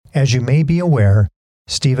As you may be aware,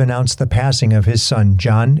 Steve announced the passing of his son,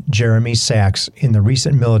 John Jeremy Sachs, in the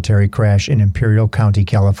recent military crash in Imperial County,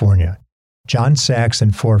 California. John Sachs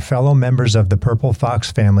and 4 fellow members of the Purple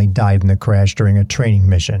Fox family died in the crash during a training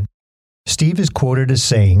mission. Steve is quoted as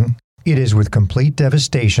saying, "It is with complete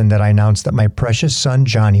devastation that I announce that my precious son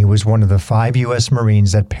Johnny was one of the 5 U.S.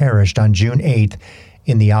 Marines that perished on June 8th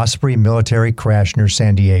in the Osprey military crash near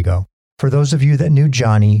San Diego. For those of you that knew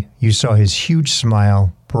Johnny, you saw his huge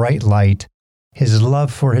smile, bright light, his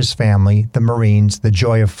love for his family, the Marines, the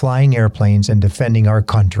joy of flying airplanes and defending our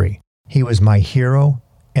country. He was my hero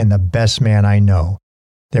and the best man I know.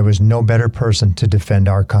 There was no better person to defend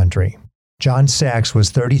our country." John Sachs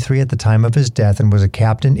was 33 at the time of his death and was a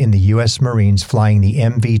captain in the U.S. Marines flying the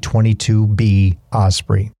MV-22B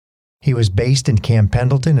Osprey. He was based in Camp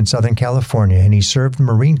Pendleton in Southern California, and he served the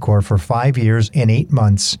Marine Corps for 5 years and 8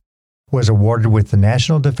 months, was awarded with the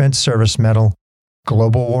National Defense Service Medal,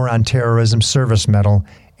 Global War on Terrorism Service Medal,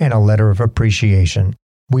 and a letter of appreciation.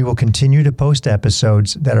 We will continue to post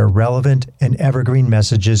episodes that are relevant and evergreen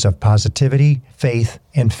messages of positivity, faith,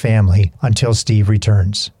 and family until Steve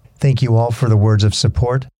returns. Thank you all for the words of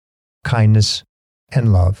support, kindness,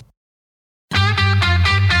 and love.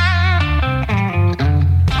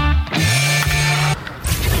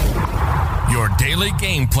 Your daily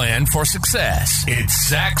game plan for success. It's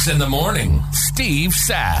Sachs in the Morning. Steve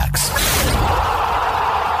Sachs.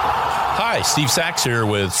 Hi, Steve Sachs here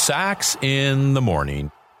with Sachs in the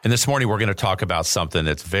Morning. And this morning we're going to talk about something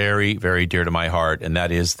that's very, very dear to my heart, and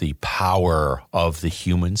that is the power of the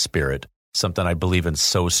human spirit. Something I believe in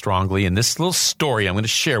so strongly. And this little story I'm going to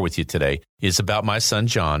share with you today is about my son,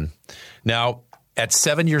 John. Now, at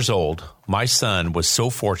 7 years old, my son was so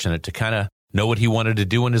fortunate to kind of know what he wanted to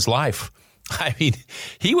do in his life. I mean,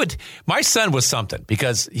 my son was something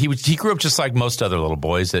because he grew up just like most other little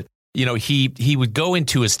boys that, you know, he would go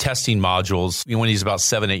into his testing modules when he's about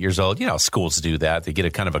 7, 8 years old. You know, schools do that. They get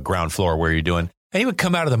a kind of a ground floor where you're doing. And he would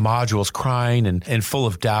come out of the modules crying and full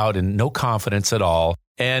of doubt and no confidence at all.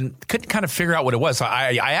 And couldn't kind of figure out what it was.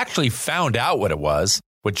 I actually found out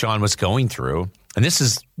what John was going through. And this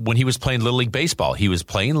is when he was playing Little League Baseball. He was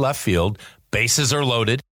playing left field, bases are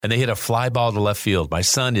loaded, and they hit a fly ball to left field. My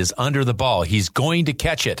son is under the ball. He's going to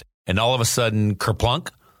catch it. And all of a sudden, kerplunk,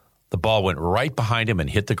 the ball went right behind him and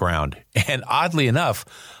hit the ground. And oddly enough,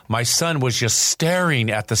 my son was just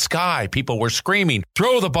staring at the sky. People were screaming,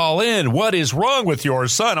 "Throw the ball in. What is wrong with your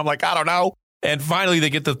son?" I'm like, I don't know. And finally,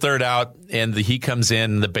 they get the third out, and he comes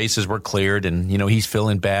in, and the bases were cleared, and, you know, he's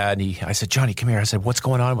feeling bad. I said, "Johnny, come here." I said, "What's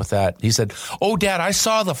going on with that?" He said, "Oh, Dad, I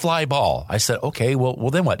saw the fly ball." I said, "Okay,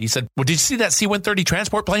 well, then what?" He said, "Well, did you see that C-130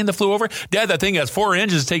 transport plane that flew over? Dad, that thing has 4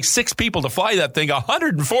 engines. It takes 6 people to fly that thing,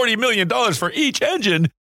 $140 million for each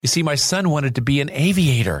engine." You see, my son wanted to be an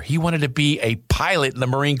aviator. He wanted to be a pilot in the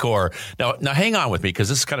Marine Corps. Now hang on with me because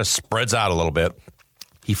this kind of spreads out a little bit.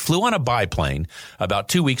 He flew on a biplane about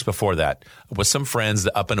 2 weeks before that with some friends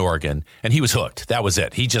up in Oregon, and he was hooked. That was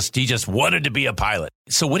it. He just wanted to be a pilot.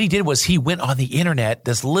 So what he did was he went on the internet,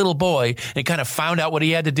 this little boy, and kind of found out what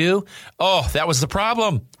he had to do. Oh, that was the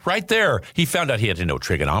problem right there. He found out he had to know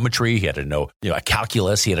trigonometry. He had to know,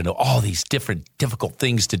 calculus. He had to know all these different difficult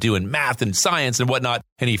things to do in math and science and whatnot,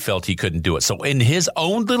 and he felt he couldn't do it. So in his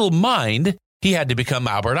own little mind, he had to become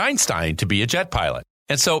Albert Einstein to be a jet pilot.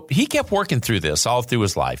 And so he kept working through this all through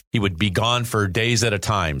his life. He would be gone for days at a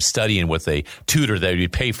time, studying with a tutor that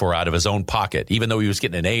he'd pay for out of his own pocket. Even though he was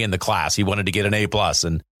getting an A in the class, he wanted to get an A+.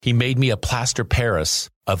 And he made me a plaster Paris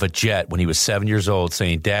of a jet when he was 7 years old,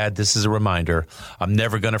 saying, "Dad, this is a reminder. I'm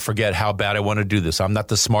never going to forget how bad I want to do this. I'm not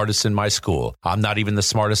the smartest in my school. I'm not even the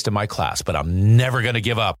smartest in my class, but I'm never going to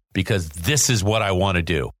give up because this is what I want to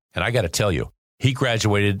do." And I got to tell you, he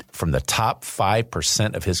graduated from the top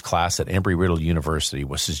 5% of his class at Embry-Riddle University,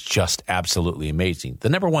 which is just absolutely amazing. The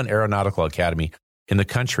 #1 aeronautical academy in the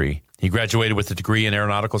country. He graduated with a degree in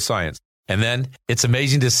aeronautical science. And then it's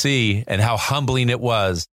amazing to see and how humbling it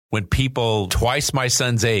was when people twice my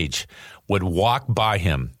son's age would walk by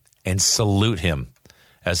him and salute him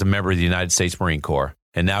as a member of the United States Marine Corps.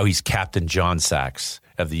 And now he's Captain John Sachs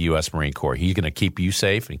of the U.S. Marine Corps. He's going to keep you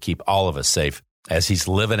safe and keep all of us safe as he's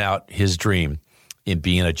living out his dream in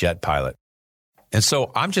being a jet pilot. And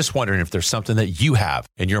so I'm just wondering if there's something that you have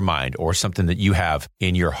in your mind or something that you have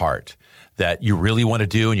in your heart that you really want to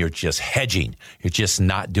do and you're just hedging. You're just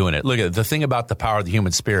not doing it. Look, at the thing about the power of the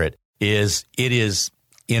human spirit is it is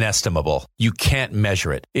inestimable. You can't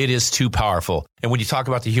measure it. It is too powerful. And when you talk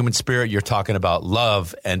about the human spirit, you're talking about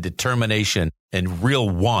love and determination and real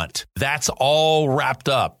want. That's all wrapped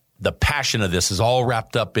up The passion of this is all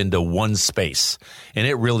wrapped up into one space. And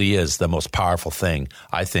it really is the most powerful thing,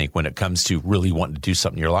 I think, when it comes to really wanting to do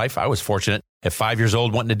something in your life. I was fortunate at 5 years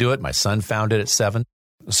old wanting to do it. My son found it at 7.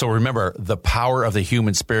 So remember, the power of the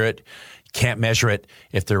human spirit, can't measure it.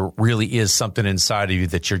 If there really is something inside of you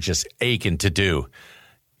that you're just aching to do,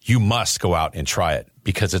 you must go out and try it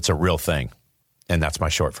because it's a real thing. And that's my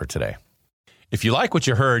short for today. If you like what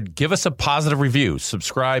you heard, give us a positive review,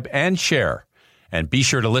 subscribe, and share. And be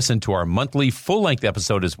sure to listen to our monthly full-length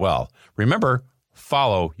episode as well. Remember,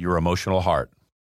 follow your emotional heart.